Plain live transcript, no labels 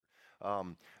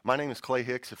My name is Clay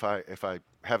Hicks. If I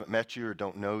haven't met you or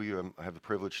don't know you, I have the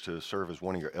privilege to serve as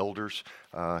one of your elders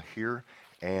here,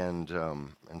 and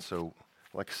so,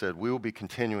 like I said, we will be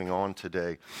continuing on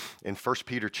today in 1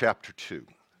 Peter chapter 2.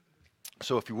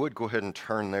 So, if you would go ahead and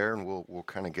turn there, and we'll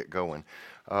kind of get going.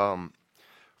 1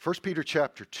 Peter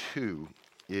chapter 2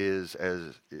 is,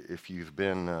 as if you've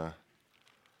been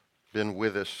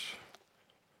with us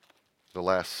the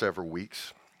last several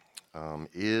weeks,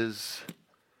 is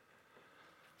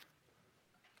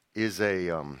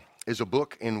a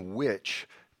book in which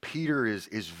Peter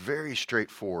is very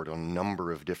straightforward on a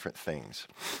number of different things.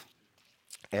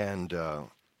 And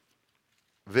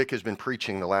Vic has been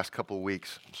preaching the last couple of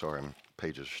weeks. Sorry, my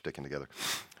pages are sticking together.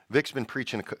 Vic's been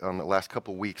preaching on the last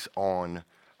couple of weeks on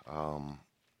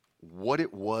what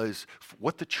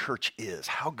the church is,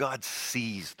 how God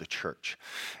sees the church.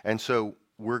 And so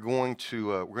we're going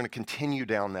to continue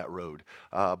down that road,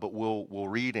 but we'll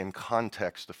read in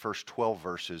context the first 12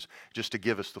 verses just to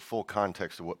give us the full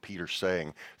context of what Peter's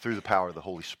saying through the power of the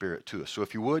Holy Spirit to us. So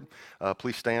if you would,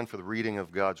 please stand for the reading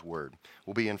of God's Word.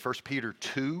 We'll be in 1 Peter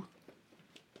 2,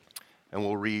 and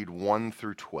we'll read 1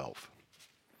 through 12.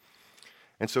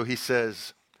 And so he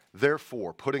says,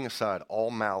 "Therefore, putting aside all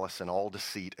malice and all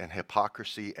deceit and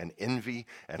hypocrisy and envy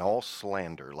and all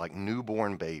slander, like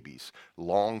newborn babies,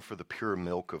 long for the pure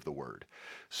milk of the word,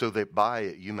 so that by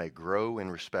it you may grow in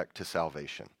respect to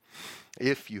salvation,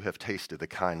 if you have tasted the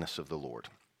kindness of the Lord.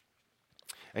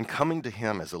 And coming to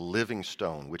him as a living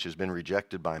stone, which has been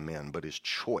rejected by men, but is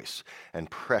choice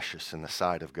and precious in the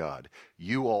sight of God,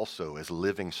 you also, as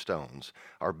living stones,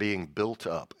 are being built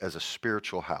up as a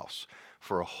spiritual house,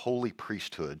 for a holy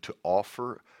priesthood, to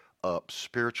offer up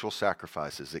spiritual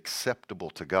sacrifices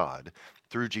acceptable to God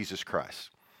through Jesus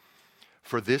Christ.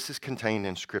 For this is contained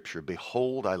in Scripture,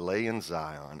 behold, I lay in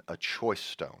Zion a choice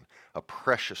stone, a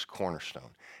precious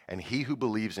cornerstone, and he who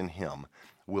believes in him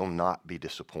will not be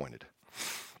disappointed.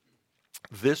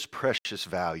 This precious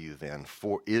value, then,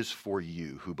 is for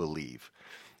you who believe.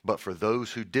 But for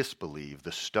those who disbelieve,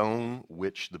 the stone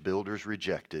which the builders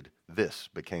rejected, this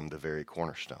became the very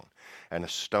cornerstone, and a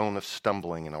stone of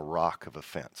stumbling and a rock of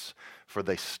offense. For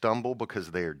they stumble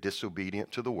because they are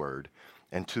disobedient to the word,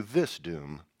 and to this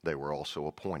doom they were also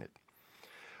appointed.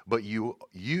 But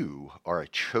you are a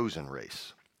chosen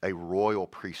race, a royal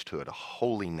priesthood, a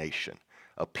holy nation,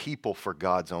 a people for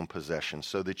God's own possession,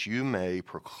 so that you may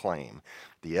proclaim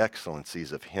the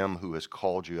excellencies of him who has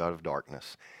called you out of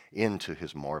darkness into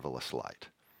his marvelous light.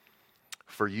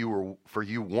 For you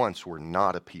once were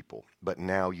not a people, but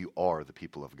now you are the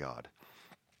people of God.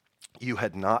 You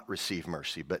had not received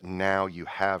mercy, but now you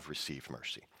have received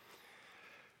mercy.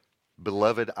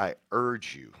 Beloved, I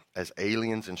urge you, as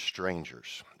aliens and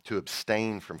strangers, to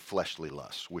abstain from fleshly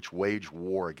lusts, which wage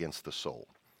war against the soul.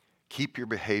 Keep your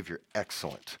behavior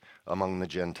excellent among the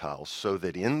Gentiles, so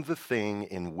that in the thing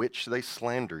in which they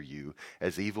slander you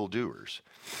as evildoers,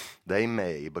 they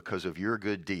may, because of your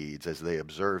good deeds, as they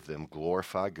observe them,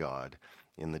 glorify God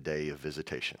in the day of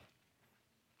visitation."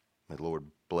 May the Lord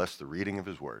bless the reading of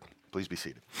his word. Please be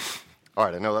seated. All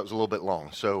right, I know that was a little bit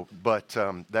long, but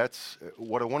that's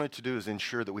what I wanted to do, is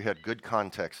ensure that we had good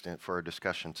context for our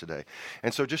discussion today.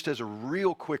 And so just as a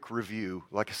real quick review,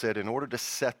 like I said, in order to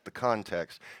set the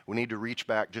context, we need to reach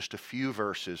back just a few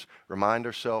verses, remind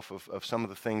ourselves of some of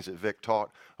the things that Vic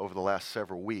taught over the last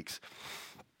several weeks,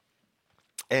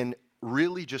 and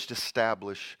really just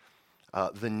establish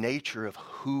the nature of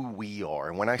who we are.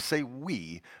 And when I say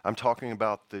we, I'm talking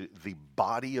about the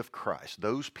body of Christ,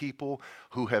 those people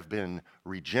who have been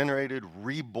regenerated,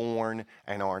 reborn,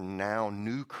 and are now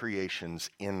new creations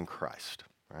in Christ,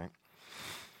 right?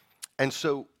 And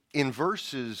so in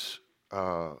verses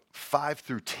 5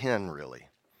 through 10, really,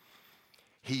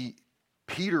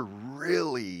 Peter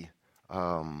really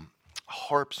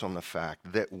harps on the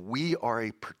fact that we are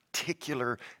a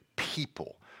particular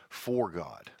people for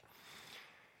God.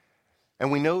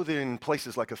 And we know that in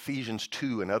places like Ephesians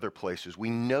 2 and other places,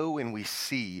 we know and we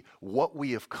see what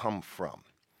we have come from.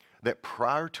 That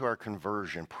prior to our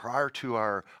conversion, prior to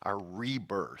our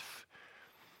rebirth,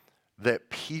 that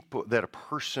a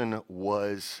person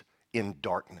was in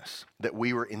darkness, that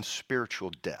we were in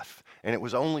spiritual death. And it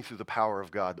was only through the power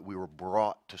of God that we were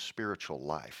brought to spiritual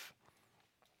life.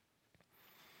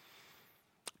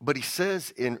 But he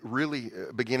says,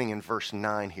 beginning in verse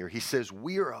 9 here, he says,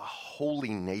 we are a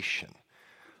holy nation,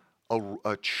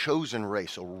 a chosen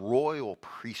race, a royal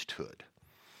priesthood.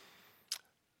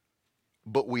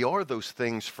 But we are those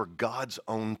things for God's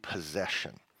own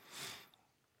possession.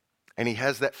 And he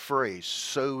has that phrase,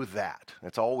 so that.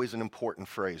 That's always an important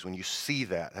phrase. When you see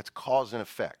that, that's cause and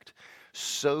effect.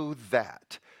 So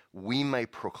that we may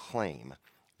proclaim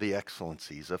the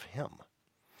excellencies of him.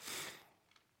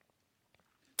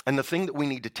 And the thing that we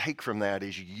need to take from that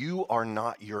is you are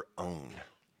not your own.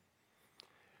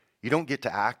 You don't get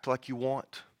to act like you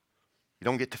want. You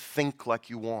don't get to think like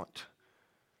you want.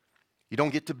 You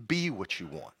don't get to be what you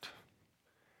want.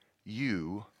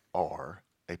 You are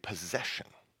a possession.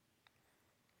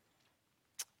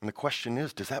 And the question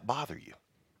is, does that bother you?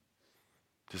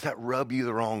 Does that rub you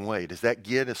the wrong way? Does that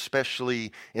get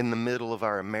especially in the middle of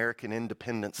our American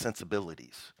independent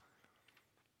sensibilities?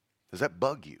 Does that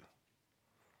bug you?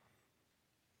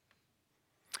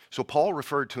 So Paul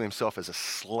referred to himself as a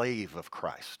slave of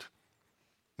Christ,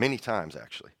 many times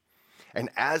actually. And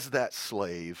as that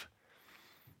slave,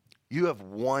 you have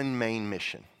one main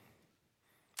mission,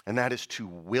 and that is to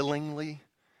willingly,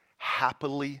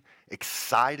 happily,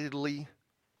 excitedly,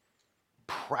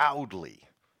 proudly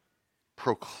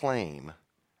proclaim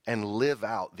and live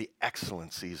out the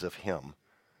excellencies of him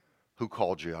who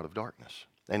called you out of darkness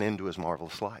and into his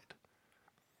marvelous light.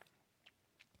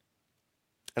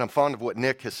 And I'm fond of what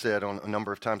Nick has said on a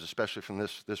number of times, especially from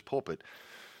this pulpit.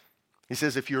 He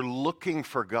says, if you're looking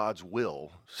for God's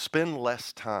will, spend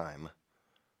less time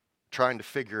trying to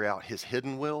figure out his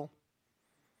hidden will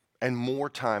and more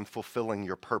time fulfilling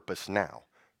your purpose now,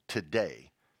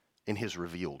 today, in his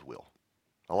revealed will.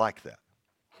 I like that.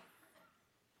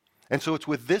 And so it's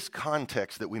with this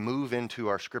context that we move into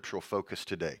our scriptural focus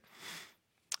today,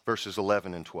 verses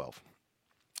 11 and 12.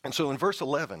 And so in verse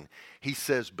 11, he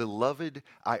says, Beloved,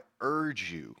 I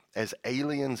urge you as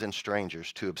aliens and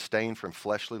strangers to abstain from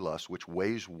fleshly lust, which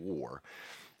wage war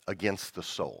against the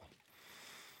soul.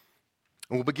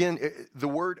 And we'll begin, the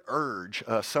word urge,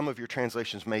 some of your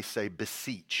translations may say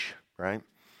beseech, right?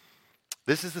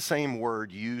 This is the same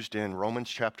word used in Romans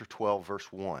chapter 12,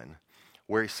 verse 1,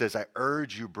 where he says, I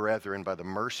urge you, brethren, by the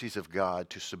mercies of God,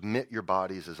 to submit your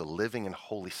bodies as a living and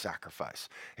holy sacrifice,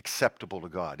 acceptable to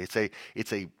God. It's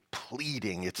a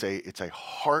pleading, it's a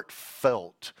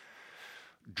heartfelt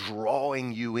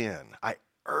drawing you in. I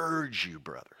urge you,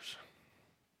 brothers.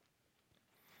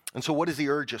 And so what does he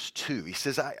urge us to? He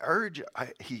says,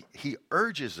 he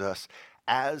urges us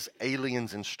as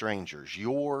aliens and strangers.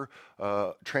 Your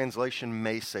translation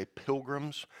may say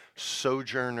pilgrims,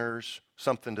 sojourners,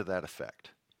 something to that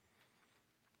effect.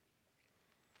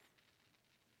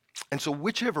 And so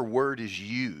whichever word is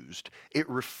used, it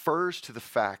refers to the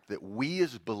fact that we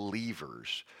as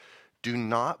believers do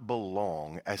not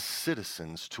belong as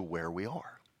citizens to where we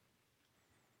are.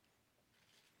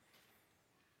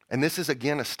 And this is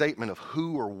again a statement of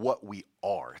who or what we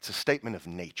are. It's a statement of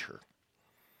nature.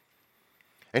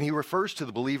 And he refers to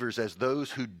the believers as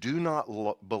those who do not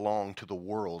belong to the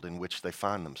world in which they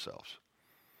find themselves.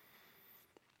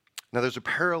 Now there's a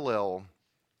parallel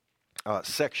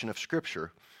section of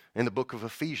Scripture in the book of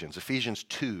Ephesians, Ephesians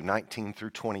 2, 19 through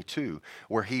 22,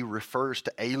 where he refers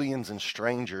to aliens and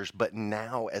strangers, but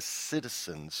now as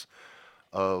citizens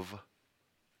of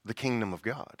the kingdom of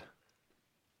God.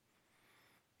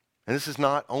 And this is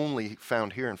not only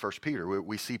found here in 1 Peter.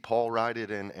 We see Paul write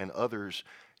it and others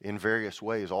in various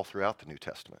ways all throughout the New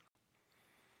Testament.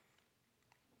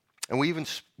 And we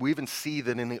even see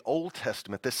that in the Old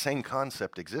Testament, this same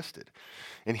concept existed.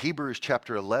 In Hebrews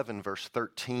chapter 11, verse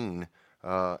 13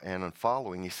 and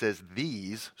following, he says,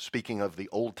 These, speaking of the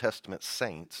Old Testament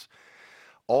saints,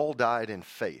 all died in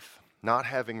faith, not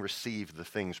having received the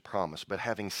things promised, but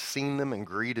having seen them and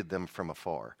greeted them from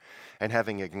afar, and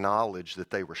having acknowledged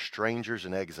that they were strangers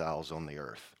and exiles on the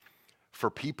earth. For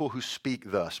people who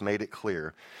speak thus made it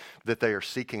clear that they are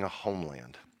seeking a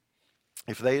homeland.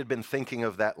 If they had been thinking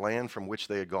of that land from which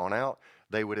they had gone out,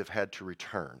 they would have had to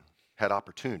return, had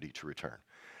opportunity to return.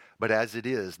 But as it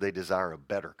is, they desire a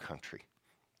better country,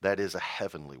 that is a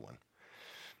heavenly one.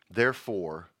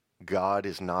 Therefore, God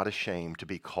is not ashamed to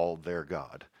be called their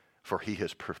God, for he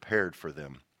has prepared for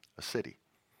them a city.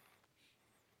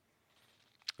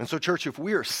 And so, church, if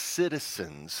we are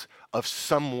citizens of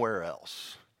somewhere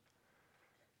else,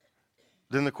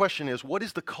 then the question is, what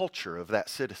is the culture of that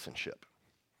citizenship?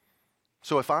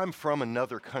 So if I'm from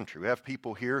another country, we have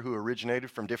people here who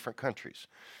originated from different countries.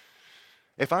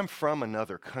 If I'm from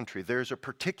another country, there's a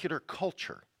particular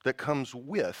culture that comes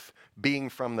with being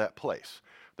from that place.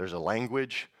 There's a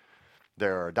language,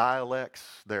 there are dialects,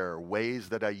 there are ways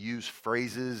that I use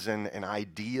phrases and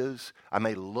ideas. I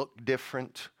may look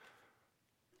different,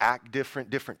 act different,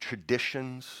 different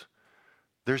traditions.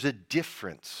 There's a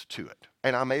difference to it.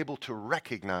 And I'm able to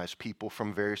recognize people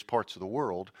from various parts of the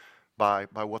world by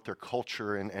what their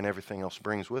culture and everything else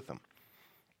brings with them.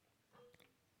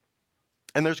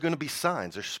 And there's going to be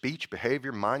signs. There's speech,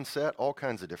 behavior, mindset, all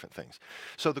kinds of different things.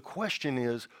 So the question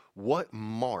is, what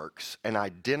marks and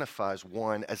identifies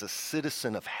one as a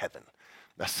citizen of heaven,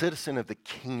 a citizen of the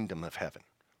kingdom of heaven?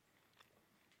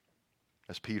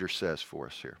 As Peter says for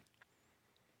us here.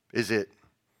 Is it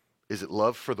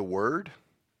love for the word?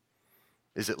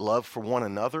 Is it love for one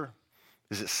another?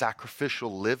 Is it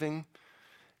sacrificial living?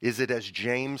 Is it, as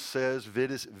James says,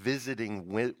 visiting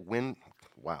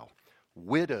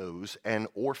widows and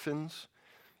orphans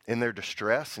in their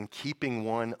distress and keeping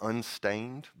one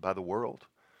unstained by the world?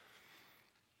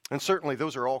 And certainly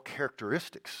those are all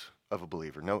characteristics of a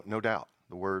believer, no doubt.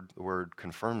 The word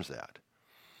confirms that.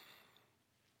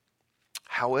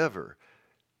 However,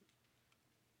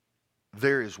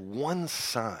 there is one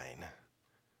sign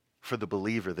for the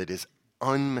believer that is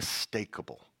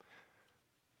unmistakable.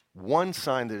 One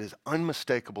sign that is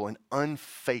unmistakable and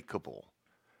unfakeable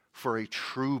for a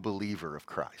true believer of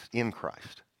Christ, in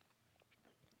Christ.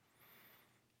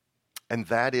 And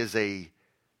that is a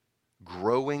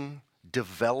growing,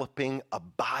 developing,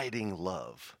 abiding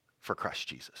love for Christ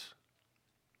Jesus.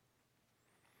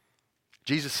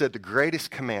 Jesus said the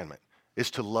greatest commandment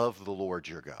is to love the Lord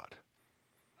your God.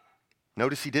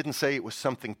 Notice he didn't say it was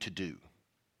something to do.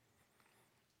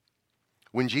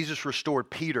 When Jesus restored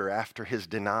Peter after his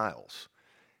denials,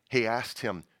 he asked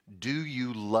him, "Do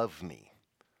you love me?"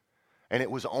 And it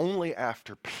was only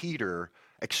after Peter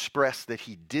expressed that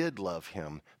he did love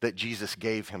him that Jesus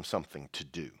gave him something to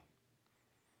do.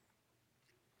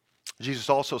 Jesus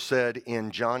also said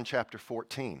in John chapter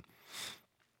 14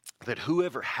 that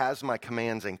whoever has my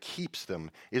commands and keeps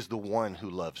them is the one who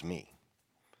loves me.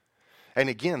 And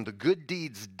again, the good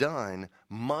deeds done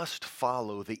must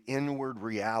follow the inward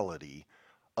reality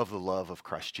of the love of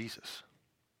Christ Jesus.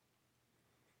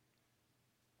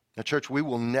 Now, church, we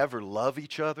will never love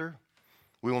each other.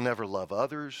 We will never love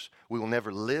others. We will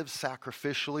never live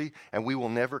sacrificially, and we will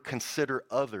never consider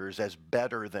others as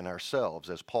better than ourselves,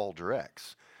 as Paul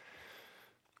directs.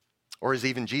 Or as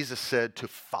even Jesus said, to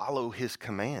follow his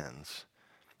commands,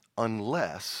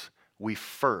 unless we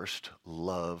first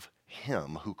love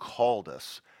him who called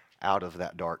us out of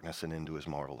that darkness and into his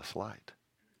marvelous light.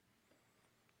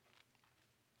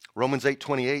 Romans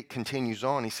 8:28 continues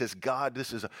on. He says, God,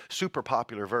 this is a super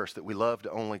popular verse that we love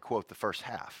to only quote the first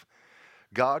half.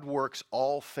 God works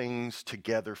all things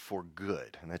together for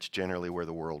good, and that's generally where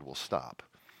the world will stop,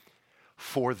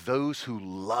 for those who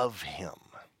love him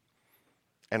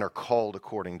and are called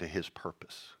according to his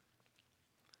purpose.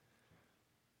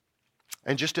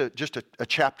 And just a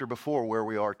chapter before where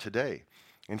we are today,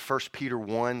 in 1 Peter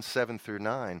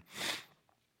 1:7-9,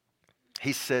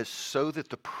 he says, so that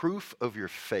the proof of your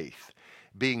faith,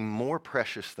 being more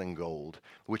precious than gold,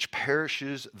 which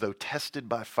perishes though tested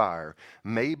by fire,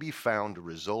 may be found to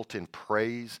result in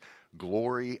praise,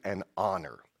 glory, and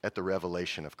honor at the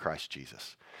revelation of Christ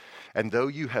Jesus. And though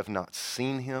you have not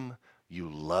seen him, you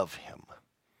love him.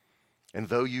 And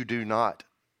though you do not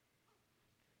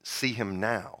see him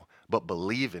now, but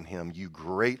believe in him, you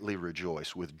greatly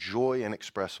rejoice with joy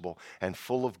inexpressible and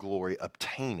full of glory,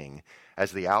 obtaining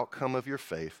as the outcome of your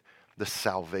faith the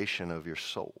salvation of your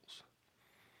souls.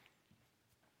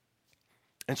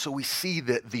 And so we see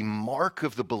that the mark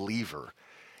of the believer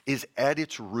is at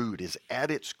its root, is at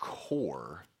its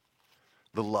core,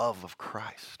 the love of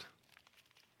Christ.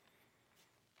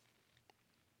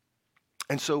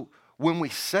 And so when we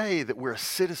say that we're a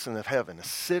citizen of heaven, a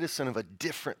citizen of a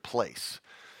different place,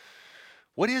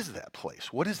 what is that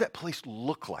place? What does that place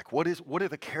look like? What are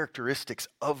the characteristics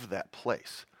of that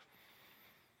place?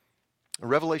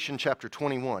 Revelation chapter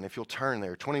 21, if you'll turn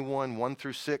there, 21,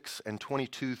 1-6, and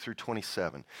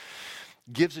 22-27,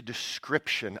 gives a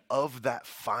description of that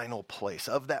final place,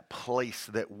 of that place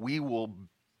that we will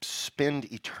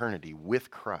spend eternity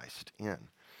with Christ in.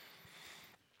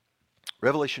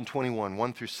 Revelation 21,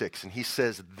 1-6, and he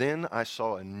says, then I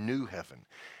saw a new heaven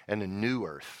and a new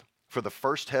earth, for the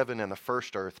first heaven and the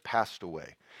first earth passed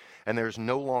away, and there is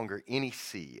no longer any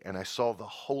sea. And I saw the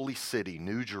holy city,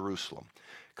 New Jerusalem,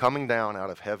 coming down out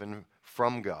of heaven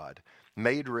from God,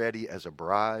 made ready as a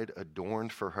bride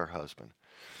adorned for her husband.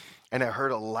 And I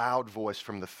heard a loud voice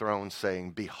from the throne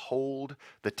saying, behold,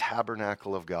 the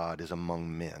tabernacle of God is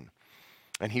among men,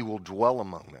 and he will dwell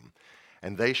among them.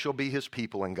 And they shall be his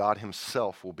people, and God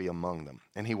himself will be among them.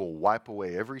 And he will wipe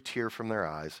away every tear from their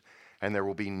eyes, and there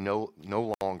will be no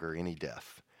longer any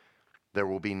death. There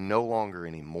will be no longer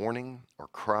any mourning or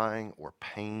crying or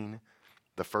pain.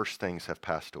 The first things have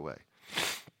passed away.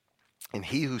 And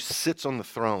he who sits on the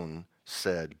throne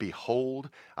said, behold,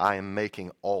 I am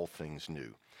making all things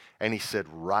new. And he said,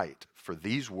 "Write, for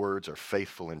these words are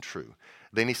faithful and true."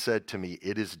 Then he said to me,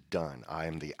 "It is done. I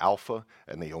am the Alpha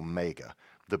and the Omega,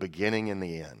 the beginning and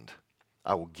the end.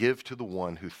 I will give to the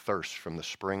one who thirsts from the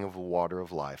spring of the water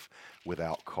of life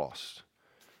without cost."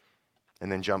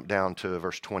 And then jump down to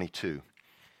verse 22.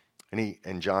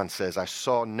 And John says, "I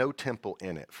saw no temple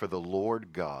in it, for the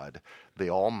Lord God, the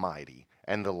Almighty,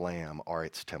 and the Lamb are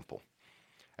its temple.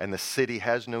 And the city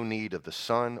has no need of the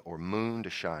sun or moon to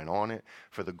shine on it,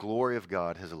 for the glory of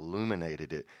God has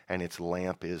illuminated it, and its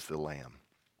lamp is the Lamb.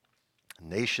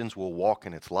 Nations will walk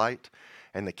in its light,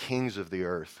 and the kings of the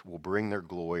earth will bring their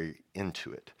glory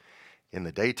into it. In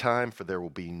the daytime, for there will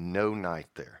be no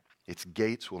night there. Its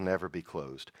gates will never be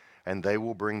closed, and they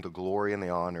will bring the glory and the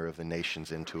honor of the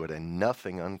nations into it, and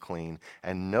nothing unclean,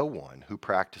 and no one who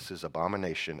practices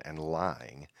abomination and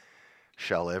lying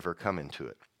shall ever come into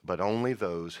it, but only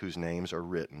those whose names are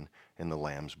written in the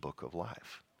Lamb's book of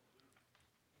life."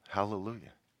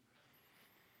 Hallelujah.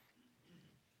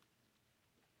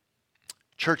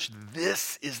 Church,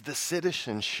 this is the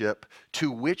citizenship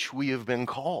to which we have been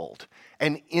called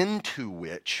and into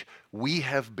which we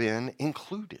have been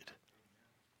included.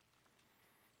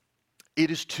 It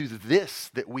is to this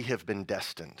that we have been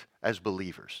destined as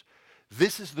believers.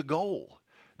 This is the goal.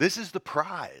 This is the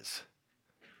prize.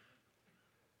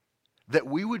 That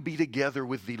we would be together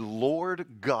with the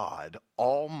Lord God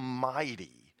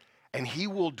Almighty, and He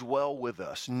will dwell with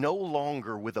us, no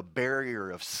longer with a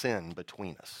barrier of sin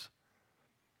between us.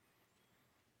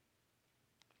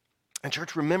 And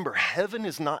church, remember, heaven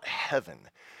is not heaven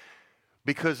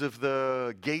because of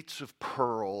the gates of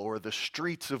pearl or the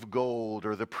streets of gold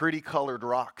or the pretty colored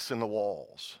rocks in the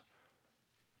walls.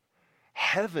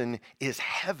 Heaven is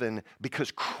heaven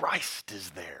because Christ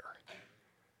is there.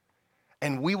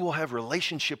 And we will have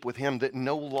relationship with Him that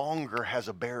no longer has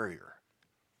a barrier.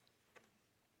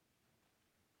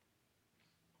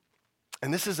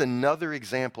 And this is another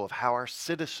example of how our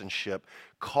citizenship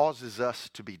causes us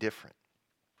to be different.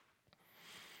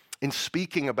 In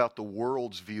speaking about the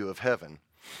world's view of heaven,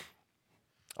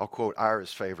 I'll quote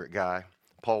Ira's favorite guy,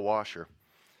 Paul Washer.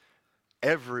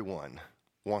 "Everyone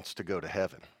wants to go to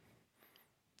heaven.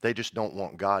 They just don't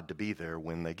want God to be there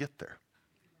when they get there."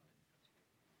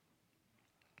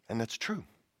 And that's true,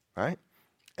 right?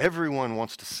 Everyone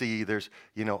wants to see there's,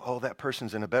 oh, that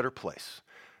person's in a better place.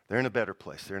 They're in a better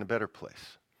place. They're in a better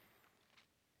place.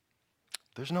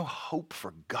 There's no hope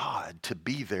for God to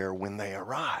be there when they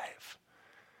arrive,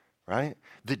 right?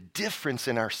 The difference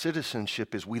in our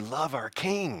citizenship is we love our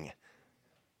King.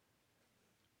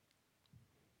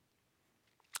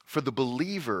 For the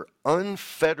believer,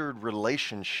 unfettered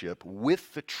relationship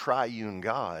with the triune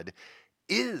God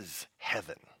is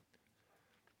heaven.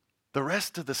 The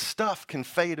rest of the stuff can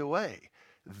fade away.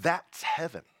 That's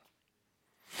heaven.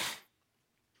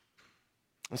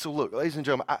 And so look, ladies and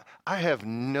gentlemen, I have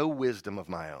no wisdom of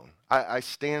my own. I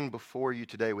stand before you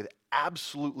today with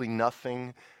absolutely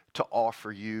nothing to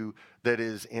offer you that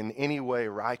is in any way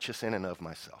righteous in and of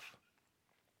myself.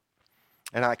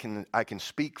 And I can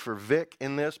speak for Vic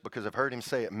in this because I've heard him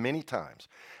say it many times.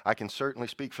 I can certainly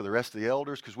speak for the rest of the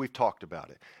elders because we've talked about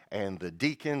it, and the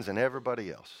deacons and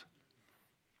everybody else.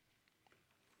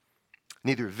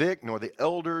 Neither Vic nor the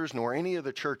elders nor any of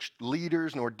the church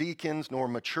leaders nor deacons nor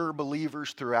mature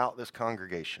believers throughout this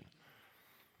congregation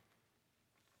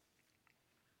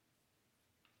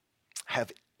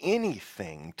have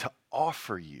anything to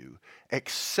offer you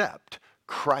except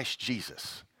Christ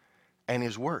Jesus and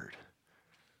His Word.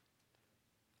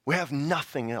 We have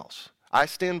nothing else. I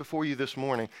stand before you this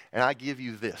morning and I give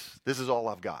you this. This is all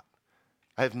I've got.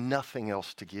 I have nothing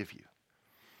else to give you.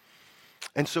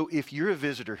 And so if you're a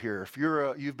visitor here, if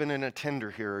you've been an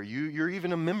attender here, or you're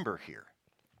even a member here,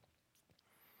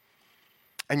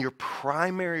 and your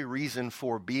primary reason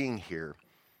for being here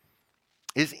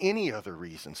is any other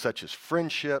reason, such as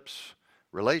friendships,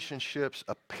 relationships,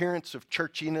 appearance of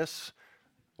churchiness,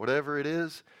 whatever it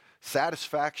is,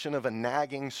 satisfaction of a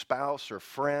nagging spouse or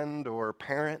friend or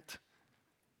parent,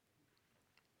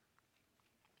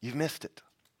 you've missed it.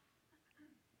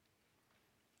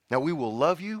 Now, we will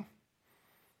love you.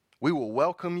 We will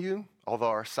welcome you, although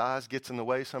our size gets in the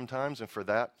way sometimes, and for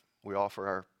that, we offer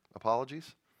our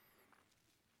apologies.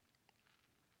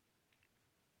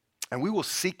 And we will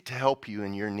seek to help you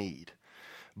in your need.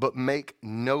 But make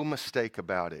no mistake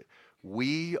about it,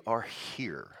 we are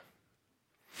here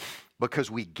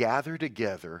because we gather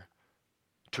together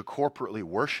to corporately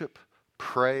worship,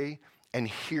 pray, and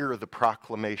hear the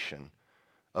proclamation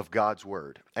of God's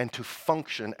Word, and to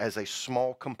function as a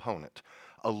small component,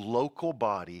 a local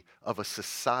body of a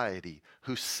society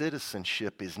whose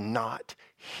citizenship is not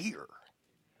here.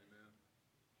 Amen.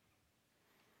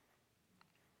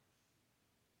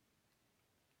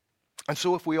 And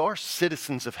so if we are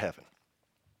citizens of heaven,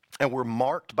 and we're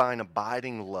marked by an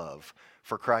abiding love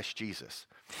for Christ Jesus,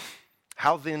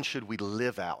 how then should we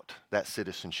live out that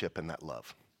citizenship and that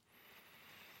love?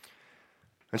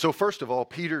 And so first of all,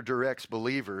 Peter directs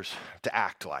believers to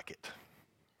act like it,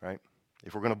 right?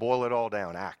 If we're going to boil it all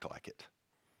down, act like it.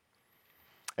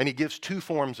 And he gives two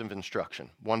forms of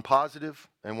instruction, one positive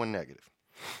and one negative.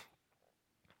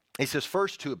 He says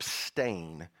first to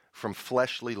abstain from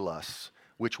fleshly lusts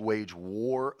which wage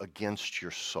war against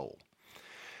your soul.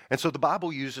 And so the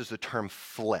Bible uses the term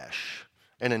flesh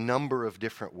in a number of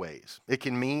different ways. It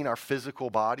can mean our physical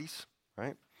bodies,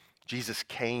 right? Jesus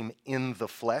came in the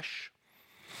flesh.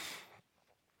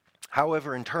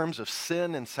 However, in terms of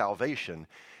sin and salvation,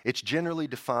 it's generally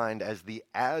defined as the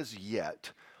as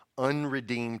yet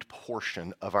unredeemed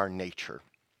portion of our nature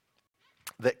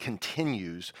that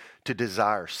continues to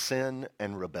desire sin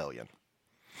and rebellion.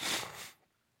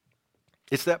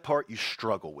 It's that part you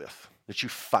struggle with, that you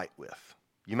fight with.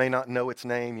 You may not know its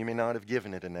name, you may not have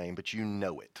given it a name, but you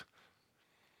know it.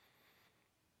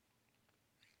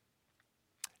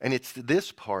 And it's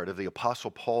this part of the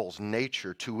Apostle Paul's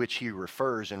nature to which he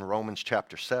refers in Romans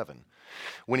chapter 7,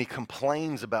 when he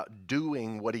complains about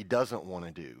doing what he doesn't want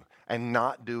to do and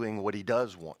not doing what he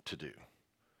does want to do.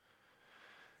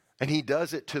 And he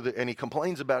does it and he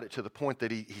complains about it to the point that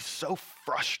he's so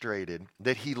frustrated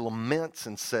that he laments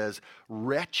and says,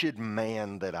 "Wretched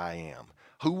man that I am,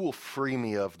 who will free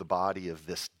me of the body of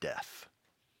this death?"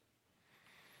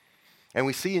 And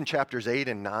we see in chapters 8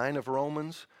 and 9 of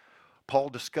Romans, Paul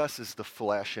discusses the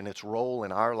flesh and its role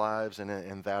in our lives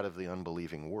and that of the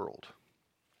unbelieving world.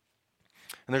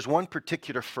 And there's one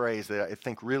particular phrase that I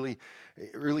think really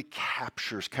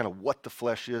captures kind of what the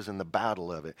flesh is and the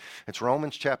battle of it. It's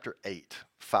Romans chapter 8,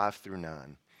 5 through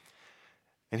 9.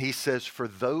 And he says, "For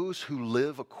those who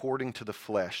live according to the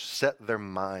flesh set their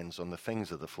minds on the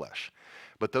things of the flesh.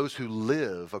 But those who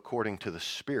live according to the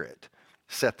Spirit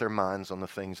set their minds on the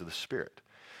things of the Spirit.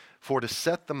 For to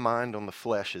set the mind on the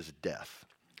flesh is death,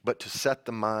 but to set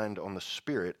the mind on the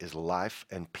Spirit is life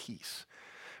and peace.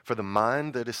 For the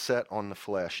mind that is set on the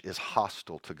flesh is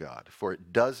hostile to God, for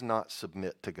it does not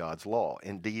submit to God's law.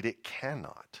 Indeed, it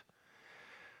cannot.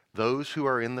 Those who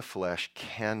are in the flesh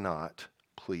cannot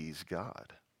please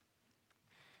God."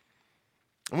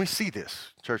 And we see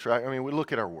this, church, right? I mean, we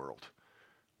look at our world.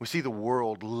 We see the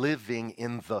world living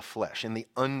in the flesh, in the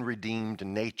unredeemed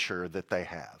nature that they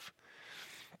have.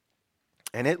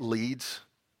 And it leads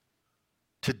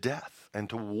to death and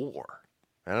to war.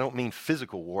 And I don't mean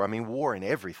physical war, I mean war in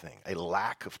everything. A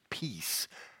lack of peace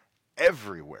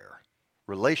everywhere.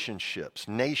 Relationships,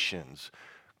 nations,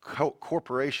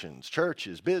 corporations,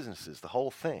 churches, businesses, the whole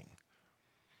thing.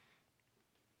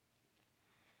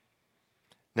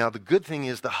 Now, the good thing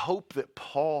is the hope that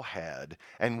Paul had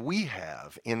and we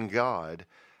have in God,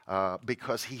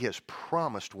 because he has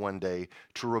promised one day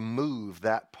to remove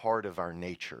that part of our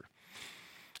nature.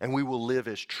 And we will live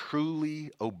as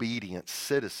truly obedient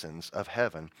citizens of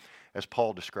heaven, as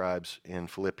Paul describes in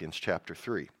Philippians chapter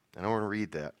 3. And I want to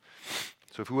read that.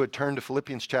 So if we would turn to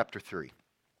Philippians chapter 3,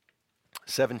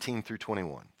 17 through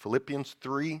 21. Philippians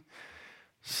 3,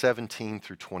 17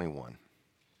 through 21.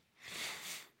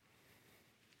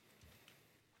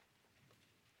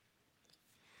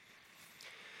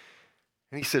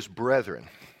 And he says, "Brethren,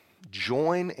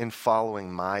 join in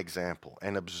following my example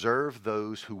and observe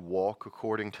those who walk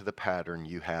according to the pattern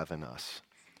you have in us.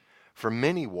 For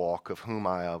many walk, of whom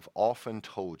I have often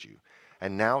told you,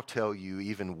 and now tell you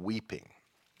even weeping,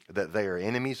 that they are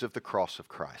enemies of the cross of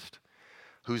Christ,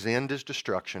 whose end is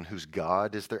destruction, whose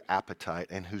God is their appetite,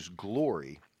 and whose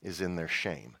glory is in their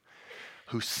shame,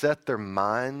 who set their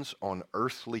minds on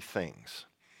earthly things.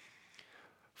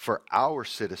 For our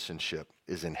citizenship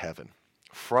is in heaven,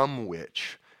 from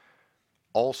which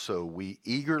also we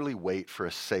eagerly wait for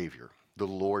a Savior, the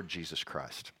Lord Jesus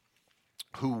Christ,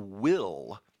 who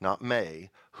will, not may,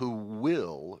 who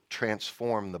will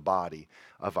transform the body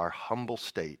of our humble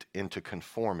state into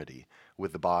conformity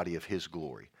with the body of his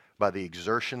glory, by the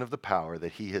exertion of the power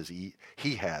that he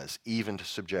has even to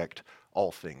subject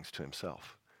all things to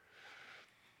himself."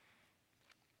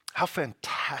 How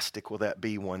fantastic will that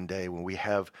be one day when we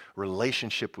have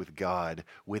relationship with God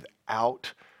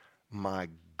without my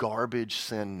garbage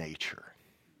sin nature?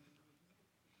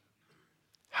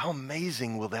 How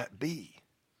amazing will that be?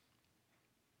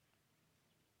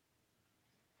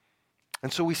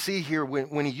 And so we see here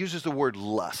when he uses the word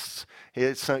lusts,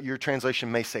 your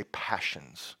translation may say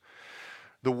passions.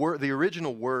 The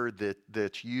original word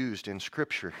that's used in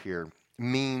Scripture here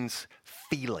means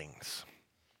feelings.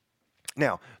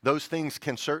 Now, those things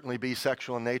can certainly be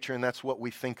sexual in nature, and that's what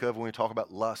we think of when we talk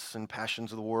about lusts and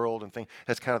passions of the world and things.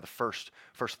 That's kind of the first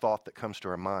thought that comes to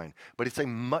our mind. But it's a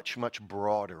much, much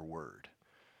broader word.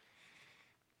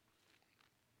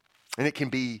 And it can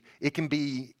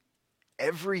be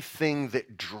everything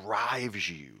that drives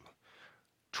you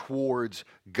towards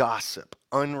gossip,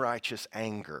 unrighteous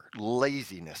anger,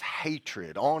 laziness,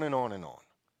 hatred, on and on and on.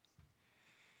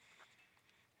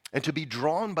 And to be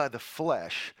drawn by the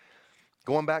flesh,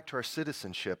 going back to our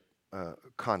citizenship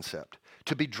concept,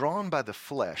 to be drawn by the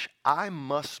flesh, I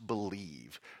must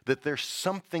believe that there's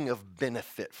something of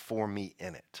benefit for me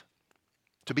in it.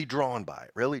 To be drawn by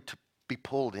it, really to be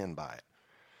pulled in by it.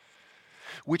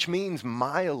 Which means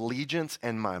my allegiance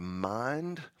and my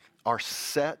mind are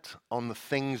set on the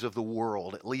things of the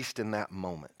world, at least in that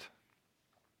moment,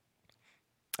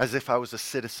 as if I was a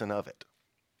citizen of it.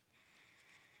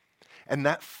 And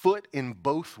that foot in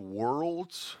both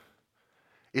worlds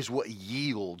is what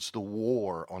yields the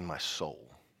war on my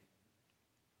soul.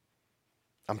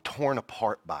 I'm torn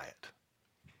apart by it.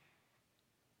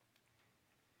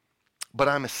 But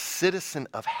I'm a citizen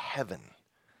of heaven.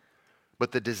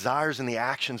 But the desires and the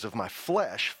actions of my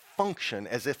flesh function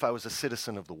as if I was a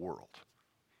citizen of the world.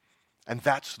 And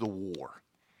that's the war.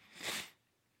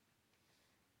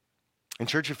 And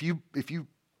church, if you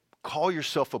call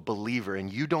yourself a believer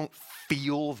and you don't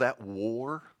feel that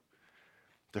war,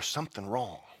 there's something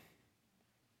wrong.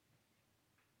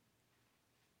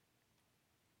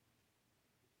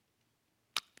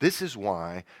 This is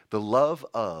why the love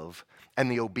of and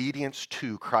the obedience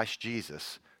to Christ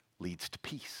Jesus leads to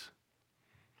peace.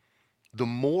 The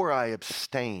more I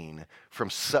abstain from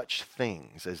such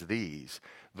things as these,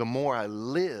 the more I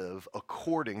live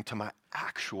according to my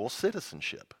actual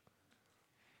citizenship.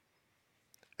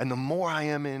 And the more I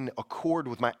am in accord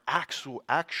with my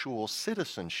actual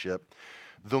citizenship,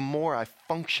 the more I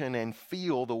function and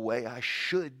feel the way I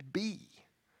should be,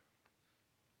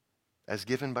 as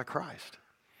given by Christ.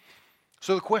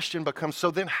 So the question becomes, so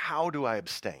then how do I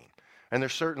abstain? And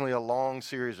there's certainly a long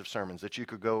series of sermons that you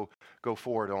could go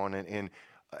forward on in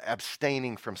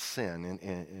abstaining from sin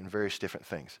in various different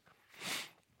things.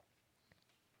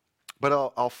 But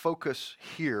I'll focus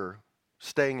here,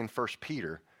 staying in 1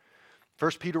 Peter.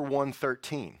 1 Peter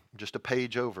 1:13, just a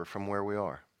page over from where we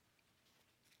are.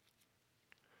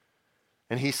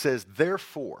 And he says,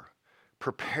 therefore,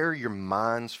 prepare your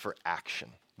minds for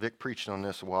action. Vic preached on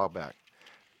this a while back.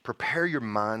 Prepare your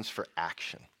minds for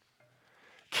action.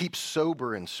 Keep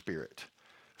sober in spirit.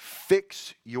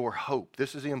 Fix your hope.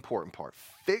 This is the important part.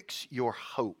 Fix your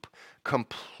hope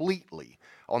completely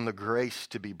on the grace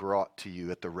to be brought to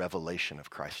you at the revelation of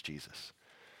Christ Jesus.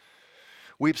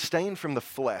 We abstain from the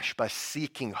flesh by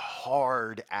seeking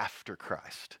hard after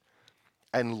Christ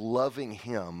and loving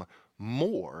him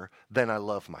more than I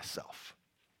love myself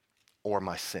or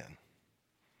my sin.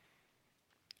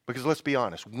 Because let's be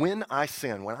honest, when I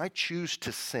sin, when I choose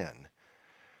to sin,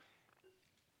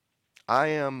 I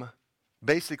am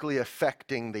basically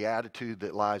affecting the attitude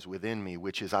that lies within me,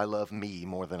 which is I love me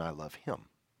more than I love him.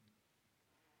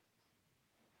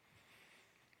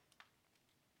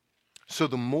 So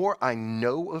the more I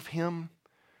know of him,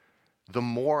 the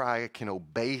more I can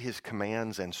obey his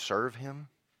commands and serve him.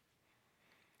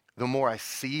 The more I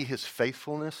see his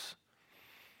faithfulness,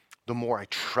 the more I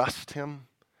trust him,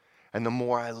 and the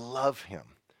more I love him.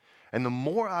 And the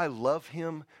more I love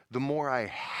him, the more I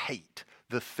hate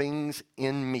the things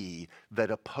in me that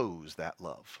oppose that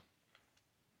love.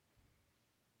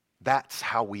 That's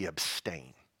how we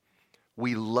abstain.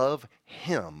 We love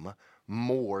him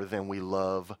more than we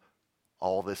love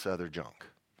all this other junk.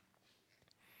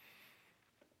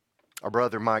 Our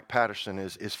brother Mike Patterson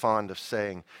is fond of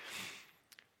saying,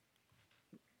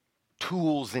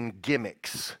 tools and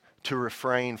gimmicks to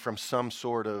refrain from some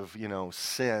sort of,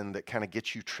 sin that kind of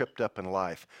gets you tripped up in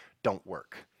life don't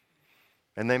work.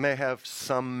 And they may have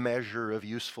some measure of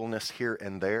usefulness here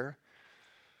and there,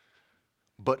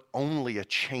 but only a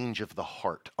change of the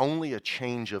heart, only a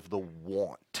change of the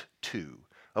want to,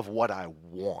 of what I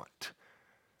want,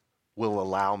 will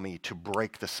allow me to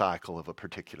break the cycle of a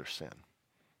particular sin,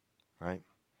 right?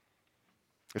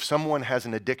 If someone has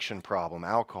an addiction problem,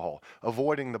 alcohol,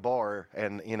 avoiding the bar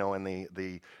and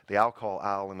the alcohol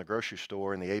aisle in the grocery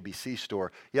store and the ABC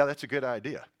store, yeah, that's a good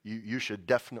idea. You should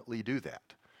definitely do that.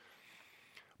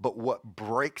 But what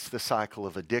breaks the cycle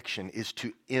of addiction is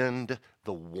to end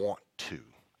the want to.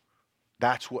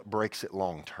 That's what breaks it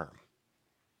long term.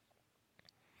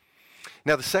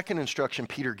 Now, the second instruction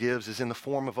Peter gives is in the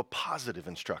form of a positive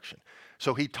instruction.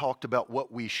 So he talked about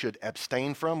what we should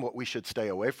abstain from, what we should stay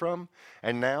away from,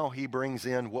 and now he brings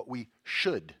in what we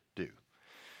should do.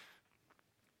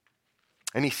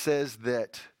 And he says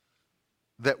that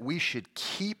we should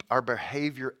keep our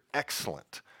behavior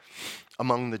excellent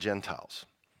among the Gentiles.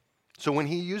 So when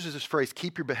he uses this phrase,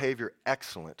 keep your behavior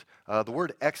excellent, the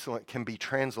word excellent can be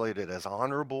translated as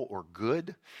honorable or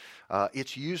good.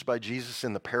 It's used by Jesus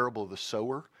in the parable of the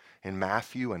sower in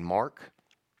Matthew and Mark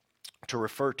to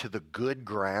refer to the good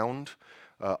ground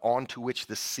onto which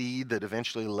the seed that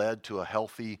eventually led to a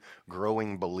healthy,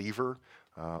 growing believer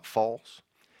falls.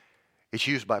 It's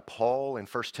used by Paul in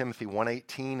 1 Timothy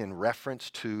 1:18 in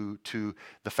reference to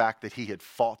the fact that he had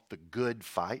fought the good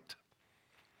fight.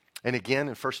 And again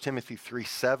in 1 Timothy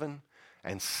 3:7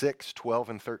 and 6:12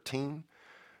 and 13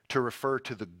 to refer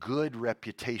to the good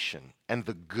reputation and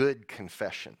the good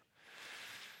confession.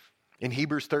 In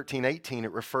Hebrews 13:18,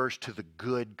 it refers to the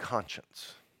good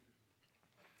conscience.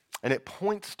 And it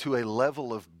points to a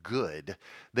level of good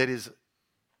that it's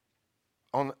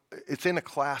in a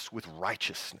class with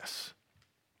righteousness,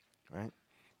 right?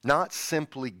 Not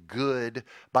simply good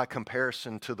by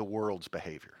comparison to the world's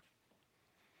behavior.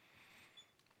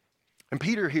 And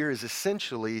Peter here is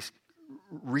essentially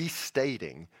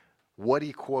restating what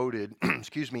he quoted,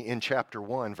 in chapter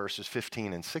 1, verses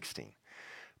 15 and 16.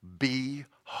 Be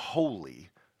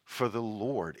holy, for the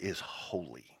Lord is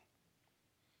holy.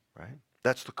 Right?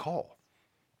 That's the call.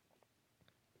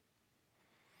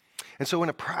 And so in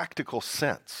a practical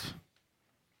sense,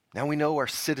 now we know our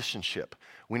citizenship.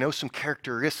 We know some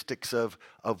characteristics of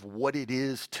what it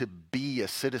is to be a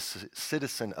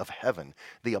citizen of heaven,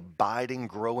 the abiding,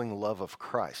 growing love of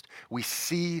Christ. We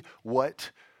see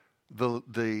what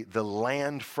the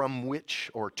land from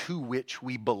which or to which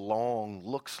we belong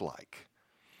looks like.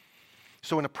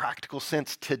 So in a practical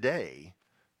sense today,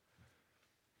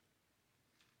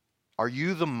 are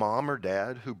you the mom or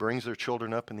dad who brings their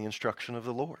children up in the instruction of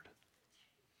the Lord?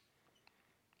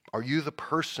 Are you the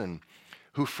person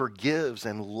who forgives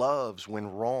and loves when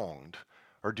wronged,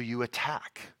 or do you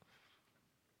attack?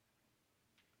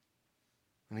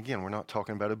 And again, we're not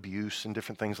talking about abuse and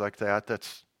different things like that.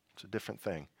 It's a different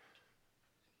thing.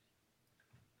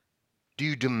 Do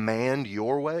you demand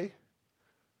your way?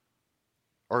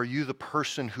 Or are you the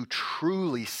person who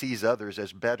truly sees others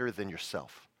as better than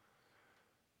yourself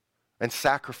and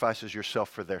sacrifices yourself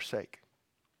for their sake?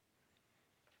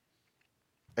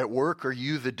 At work, are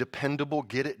you the dependable,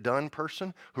 get-it-done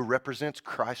person who represents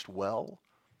Christ well?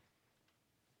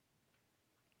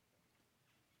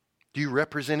 Do you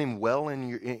represent him well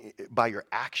by your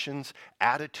actions,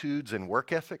 attitudes, and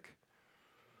work ethic?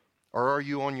 Or are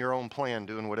you on your own plan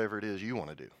doing whatever it is you want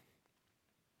to do?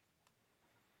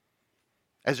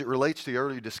 As it relates to the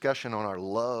earlier discussion on our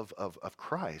love of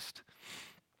Christ,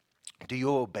 do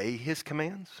you obey his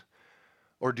commands?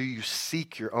 Or do you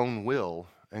seek your own will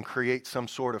and create some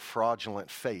sort of fraudulent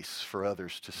face for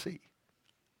others to see?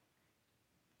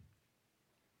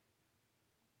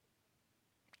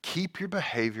 Keep your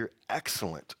behavior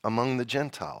excellent among the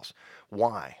Gentiles.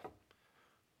 Why?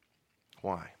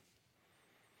 Why?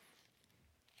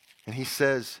 And he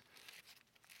says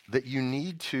that you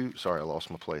need to, sorry, I lost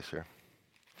my place here.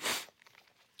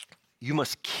 You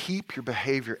must keep your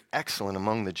behavior excellent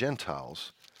among the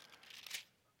Gentiles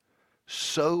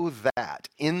so that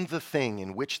in the thing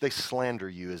in which they slander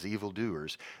you as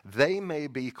evildoers, they may,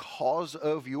 because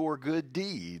of your good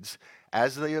deeds,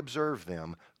 as they observe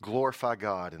them, glorify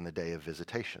God in the day of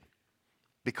visitation.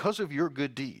 Because of your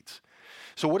good deeds.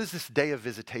 So what does this day of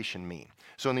visitation mean?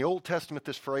 So in the Old Testament,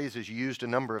 this phrase is used a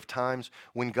number of times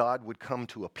when God would come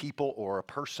to a people or a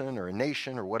person or a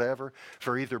nation or whatever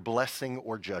for either blessing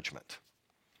or judgment.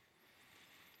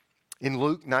 In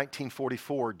Luke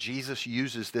 19:44, Jesus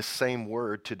uses this same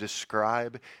word to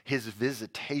describe his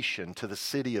visitation to the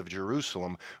city of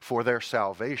Jerusalem for their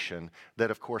salvation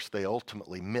that, of course, they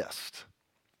ultimately missed.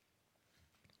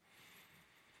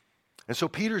 And so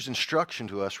Peter's instruction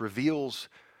to us reveals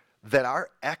that our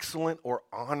excellent or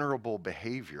honorable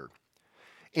behavior,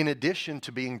 in addition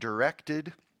to being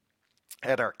directed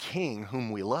at our King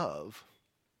whom we love,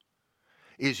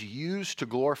 is used to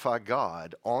glorify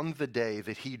God on the day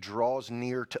that he draws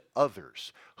near to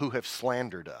others who have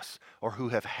slandered us or who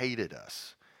have hated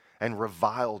us and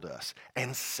reviled us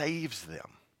and saves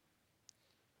them.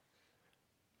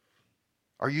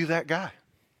 Are you that guy?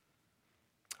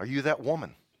 Are you that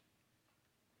woman?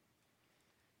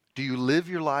 Do you live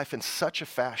your life in such a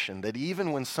fashion that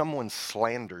even when someone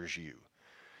slanders you,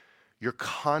 your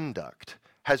conduct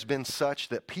has been such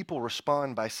that people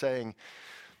respond by saying,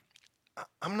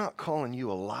 I'm not calling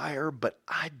you a liar, but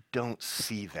I don't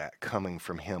see that coming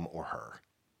from him or her.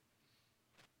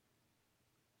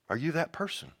 Are you that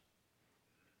person?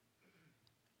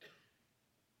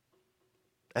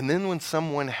 And then when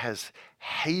someone has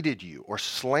hated you or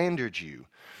slandered you,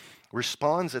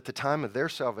 responds at the time of their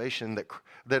salvation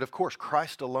that of course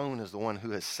Christ alone is the one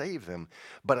who has saved them,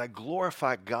 but I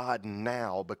glorify God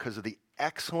now because of the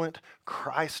excellent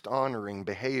Christ-honoring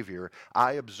behavior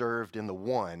I observed in the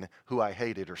one who I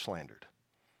hated or slandered.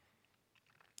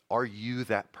 Are you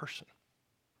that person?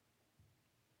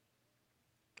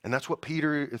 And that's what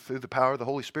Peter, through the power of the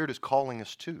Holy Spirit, is calling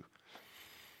us to.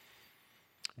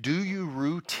 Do you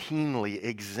routinely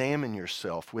examine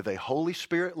yourself with a Holy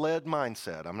Spirit-led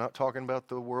mindset? I'm not talking about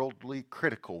the worldly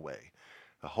critical way.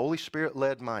 A Holy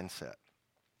Spirit-led mindset.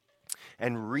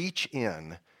 And reach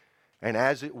in and,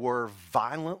 as it were,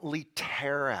 violently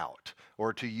tear out,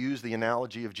 or to use the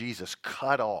analogy of Jesus,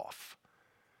 cut off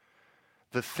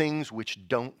the things which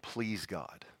don't please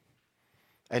God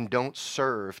and don't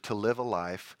serve to live a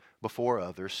life before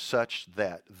others such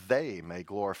that they may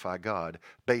glorify God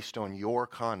based on your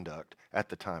conduct at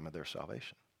the time of their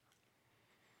salvation?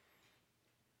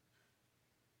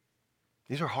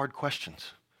 These are hard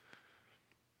questions.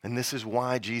 And this is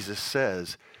why Jesus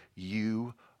says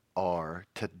you are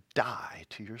to die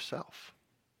to yourself.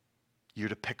 You're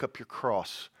to pick up your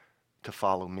cross to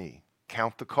follow me.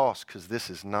 Count the cost, because this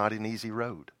is not an easy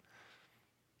road.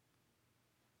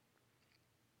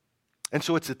 And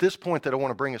so it's at this point that I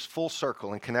want to bring us full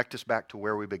circle and connect us back to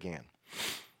where we began.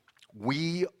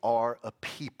 We are a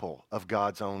people of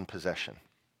God's own possession.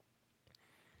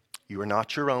 You are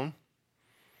not your own.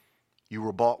 You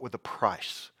were bought with a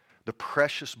price, the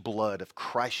precious blood of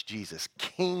Christ Jesus,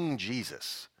 King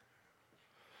Jesus.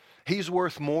 He's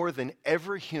worth more than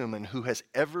every human who has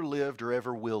ever lived or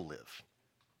ever will live.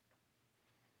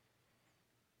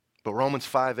 But Romans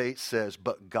 5:8 says,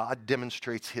 but God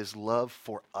demonstrates his love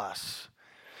for us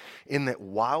in that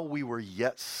while we were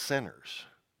yet sinners,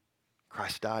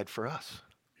 Christ died for us.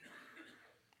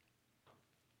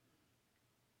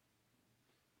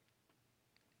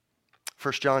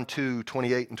 First John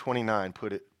 2:28 and 29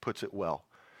 puts it well.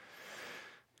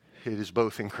 It is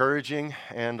both encouraging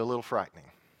and a little frightening.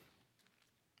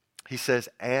 He says,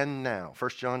 and now,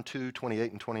 1 John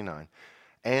 2:28 and 29,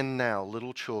 and now,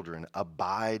 little children,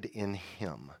 abide in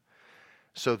him,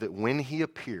 so that when he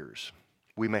appears,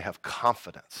 we may have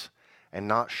confidence and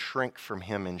not shrink from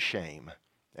him in shame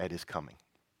at his coming.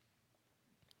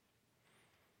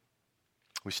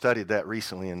 We studied that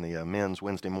recently in the men's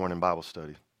Wednesday morning Bible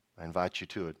study. I invite you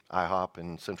to it. IHOP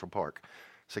in Central Park,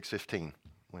 6:15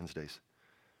 Wednesdays.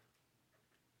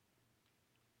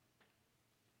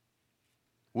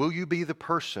 Will you be the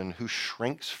person who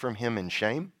shrinks from him in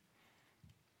shame?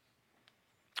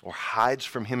 Or hides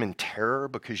from him in terror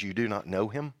because you do not know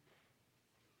him?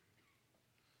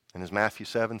 And as Matthew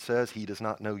 7 says, he does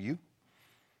not know you?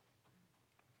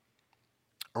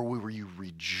 Or will you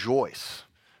rejoice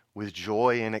with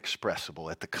joy inexpressible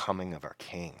at the coming of our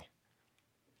King?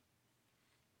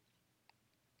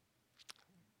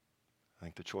 I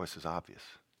think the choice is obvious.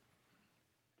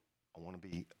 I want to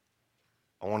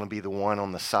be the one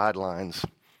on the sidelines.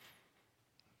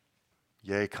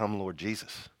 Yea, come Lord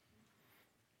Jesus.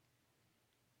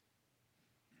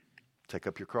 Take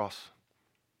up your cross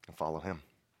and follow him.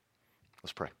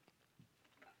 Let's pray.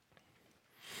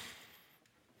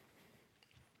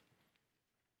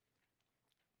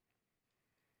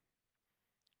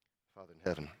 Father in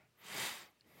heaven,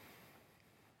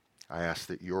 I ask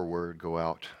that your word go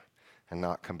out and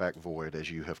not come back void as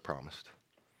you have promised.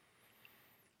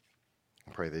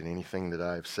 I pray that anything that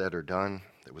I have said or done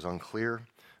that was unclear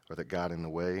or that got in the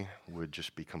way would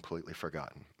just be completely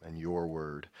forgotten, and your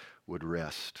word would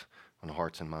rest on the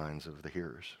hearts and minds of the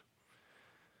hearers.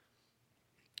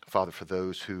 Father, for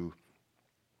those who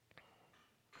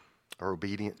are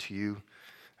obedient to you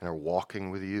and are walking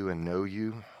with you and know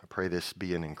you, I pray this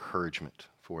be an encouragement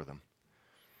for them.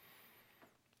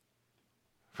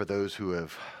 For those who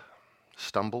have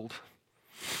stumbled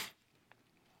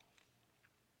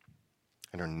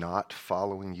and are not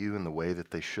following you in the way that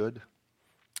they should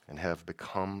and have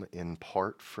become in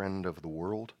part friend of the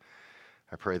world,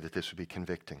 I pray that this would be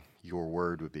convicting. Your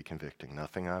word would be convicting.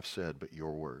 Nothing I've said, but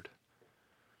your word.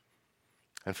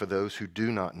 And for those who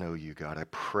do not know you, God, I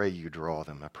pray you draw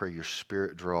them. I pray your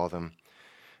Spirit draw them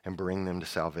and bring them to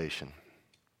salvation.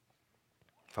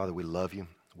 Father, we love you.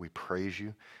 We praise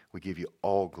you. We give you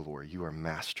all glory. You are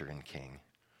Master and King.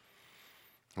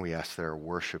 And we ask that our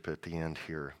worship at the end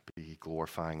here be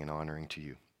glorifying and honoring to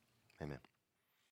you. Amen.